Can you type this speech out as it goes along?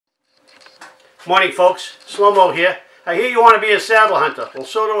Morning, folks. Slo Mo here. I hear you want to be a saddle hunter. Well,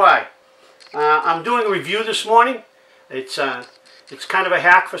 so do I. I'm doing a review this morning. It's kind of a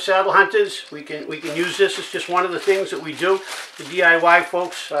hack for saddle hunters. We can use this. It's just one of the things that we do. The DIY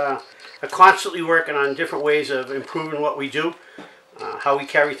folks are constantly working on different ways of improving what we do. How we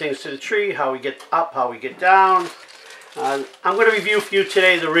carry things to the tree, how we get up, how we get down. I'm going to review for you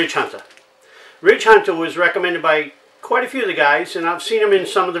today the Ridge Hunter. Ridge Hunter was recommended by quite a few of the guys, and I've seen them in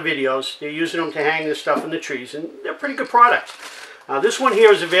some of the videos. They're using them to hang this stuff in the trees, and they're pretty good products. This one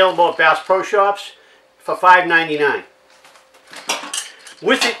here is available at Bass Pro Shops for $5.99.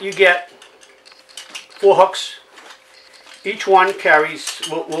 With it, you get 4 hooks. Each one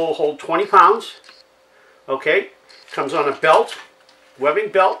will hold 20 pounds. Okay, comes on a belt, webbing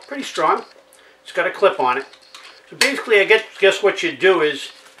belt, pretty strong. It's got a clip on it. So basically, I guess what you do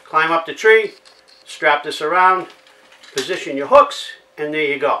is climb up the tree, strap this around, position your hooks, and there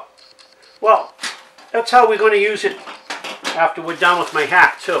you go. Well, that's how we're going to use it after we're done with my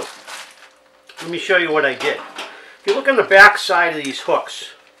hack too. Let me show you what I did. If you look on the back side of these hooks,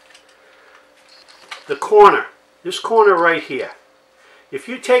 the corner, this corner right here, if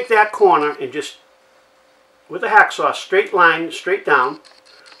you take that corner and just, with a hacksaw, straight line, straight down,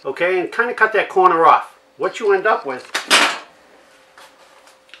 okay, and kind of cut that corner off, what you end up with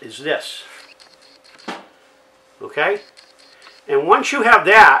is this. Okay? And once you have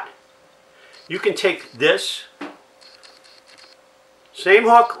that, you can take this same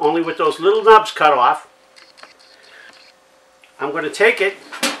hook, only with those little nubs cut off. I'm going to take it,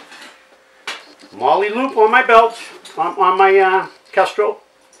 molle loop on my belt, on my Kestrel,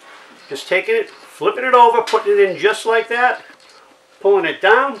 just taking it, flipping it over, putting it in just like that, pulling it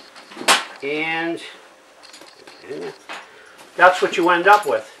down, and that's what you end up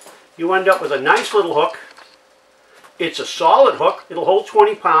with. You end up with a nice little hook. It's a solid hook. It'll hold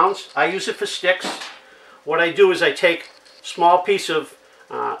 20 pounds. I use it for sticks. What I do is I take a small piece of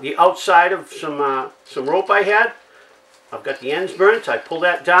the outside of some rope I had. I've got the ends burnt. I pull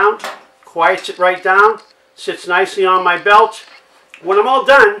that down, quiets it right down, sits nicely on my belt. When I'm all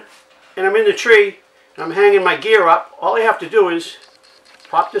done and I'm in the tree and I'm hanging my gear up, all I have to do is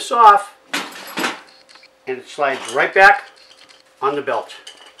pop this off and it slides right back on the belt.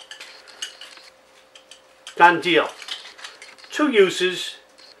 Done deal. 2 uses,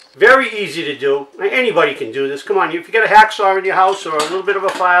 very easy to do. Anybody can do this. Come on, if you got a hacksaw in your house or a little bit of a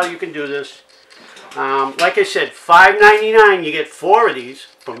file, you can do this. Like I said, $5.99. You get 4 of these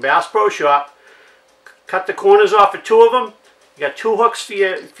from Bass Pro Shop. Cut the corners off of 2 of them. You got 2 hooks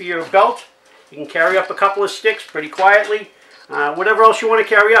for your belt. You can carry up a couple of sticks pretty quietly. Whatever else you want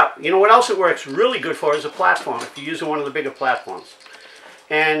to carry up. You know what else it works really good for is a platform, if you're using one of the bigger platforms.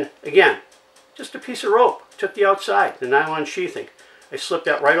 And again, just a piece of rope. Took the outside, the nylon sheathing. I slipped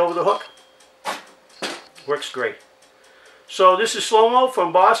that right over the hook. Works great. So this is Slo Mo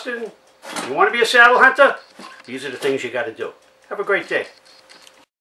from Boston. You want to be a saddle hunter? These are the things you got to do. Have a great day.